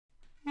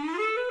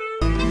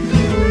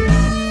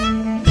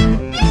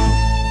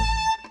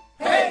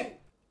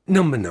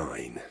Number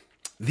 9.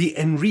 The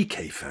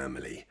Henriques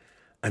family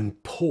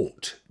and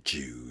Port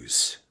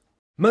Jews.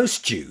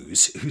 Most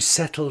Jews who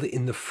settled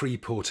in the free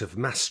port of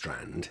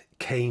Marstrand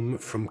came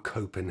from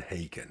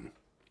Copenhagen.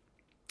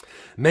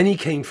 Many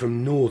came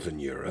from Northern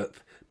Europe,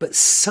 but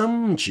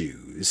some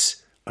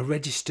Jews are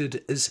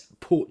registered as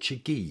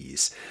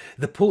Portuguese.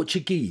 The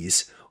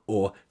Portuguese,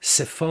 or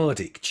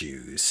Sephardic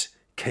Jews,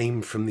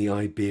 came from the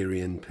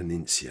Iberian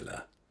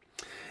Peninsula.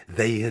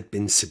 They had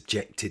been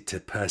subjected to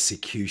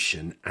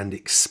persecution and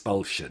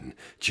expulsion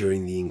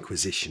during the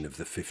Inquisition of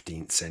the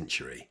 15th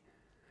century.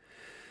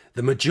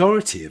 The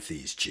majority of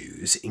these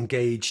Jews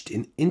engaged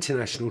in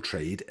international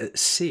trade at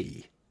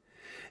sea.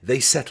 They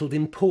settled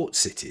in port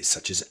cities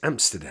such as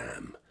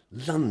Amsterdam,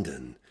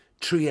 London,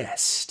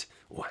 Trieste,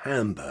 or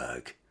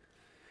Hamburg.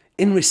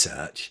 In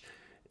research,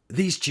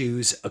 these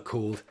Jews are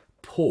called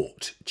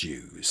Port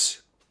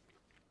Jews.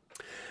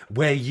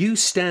 Where you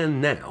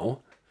stand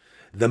now,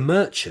 the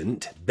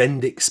merchant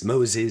Bendix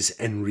Moses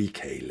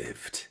Henriques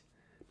lived.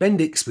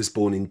 Bendix was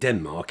born in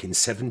Denmark in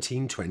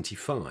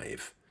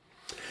 1725.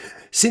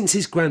 Since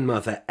his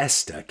grandmother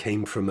Esther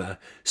came from a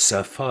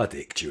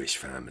Sephardic Jewish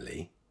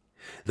family,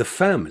 the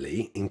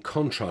family, in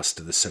contrast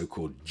to the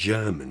so-called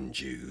German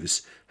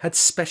Jews, had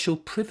special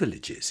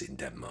privileges in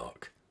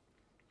Denmark.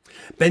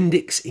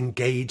 Bendix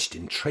engaged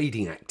in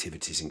trading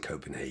activities in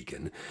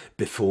Copenhagen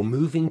before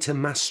moving to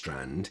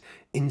Marstrand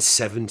in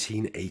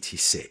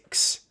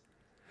 1786.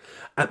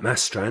 At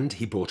Marstrand,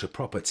 he bought a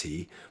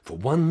property for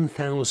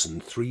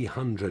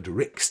 1,300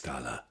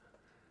 riksdaler.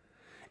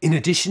 In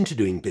addition to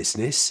doing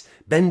business,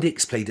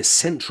 Bendix played a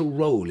central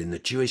role in the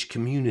Jewish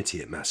community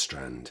at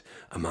Marstrand.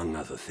 Among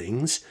other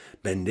things,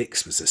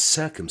 Bendix was a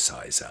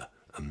circumciser,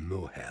 a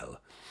mohel,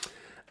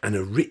 and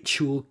a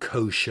ritual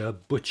kosher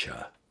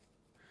butcher,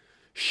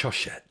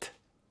 shochet.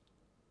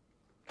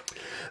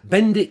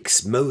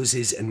 Bendix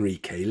Moses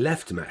Henriques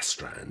left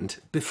Marstrand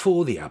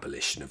before the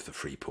abolition of the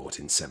free port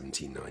in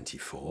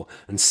 1794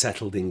 and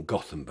settled in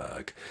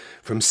Gothenburg.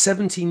 From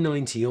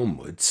 1790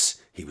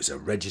 onwards, he was a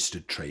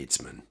registered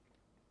tradesman.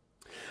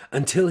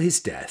 Until his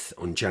death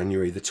on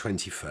January the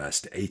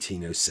 21st,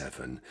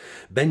 1807,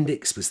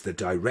 Bendix was the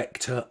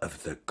director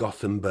of the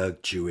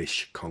Gothenburg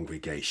Jewish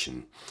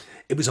congregation.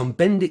 It was on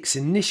Bendix's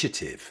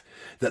initiative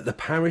that the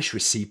parish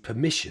received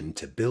permission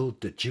to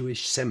build the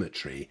Jewish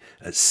cemetery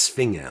at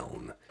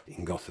Svingeln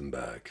in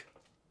Gothenburg.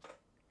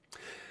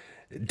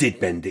 Did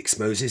Bendix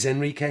Moses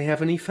Henriques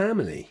have any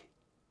family?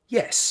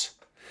 Yes.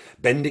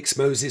 Bendix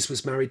Moses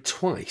was married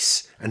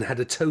twice and had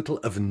a total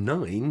of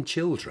 9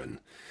 children.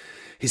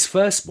 His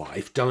first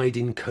wife died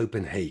in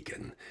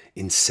Copenhagen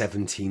in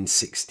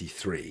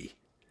 1763,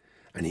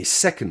 and his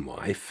second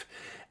wife,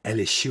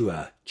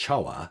 Elishua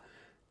Chawa,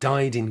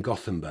 died in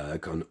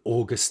Gothenburg on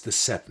August the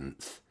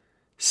 7th,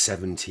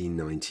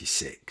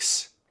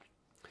 1796.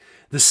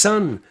 The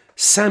son,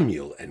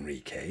 Samuel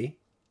Henriques,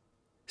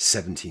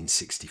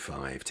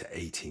 1765 to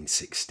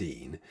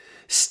 1816,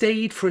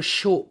 stayed for a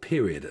short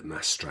period at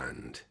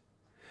Marstrand,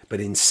 but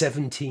in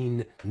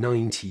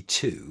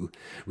 1792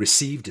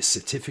 received a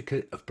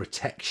certificate of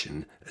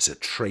protection as a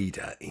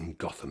trader in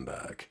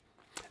Gothenburg.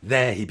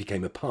 There he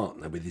became a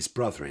partner with his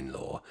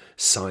brother-in-law,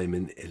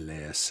 Simon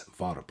Elias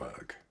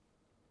Warburg.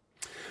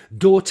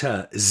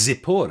 Daughter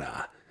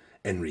Zipporah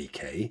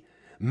Henriques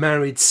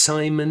married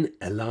Simon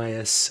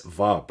Elias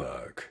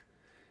Warburg.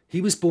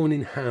 He was born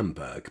in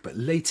Hamburg but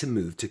later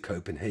moved to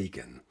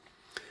Copenhagen.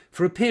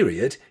 For a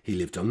period he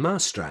lived on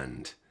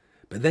Marstrand,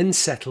 but then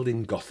settled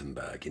in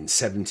Gothenburg. In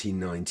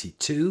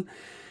 1792,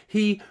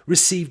 he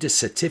received a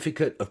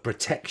certificate of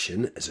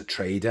protection as a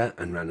trader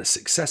and ran a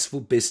successful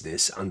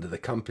business under the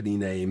company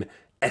name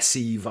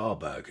S.E.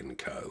 Warburg &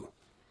 Co.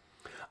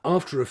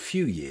 After a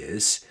few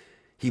years,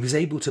 he was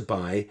able to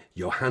buy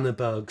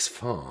Johanneberg's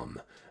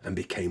farm and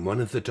became one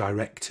of the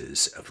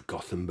directors of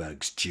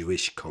Gothenburg's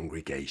Jewish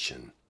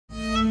congregation.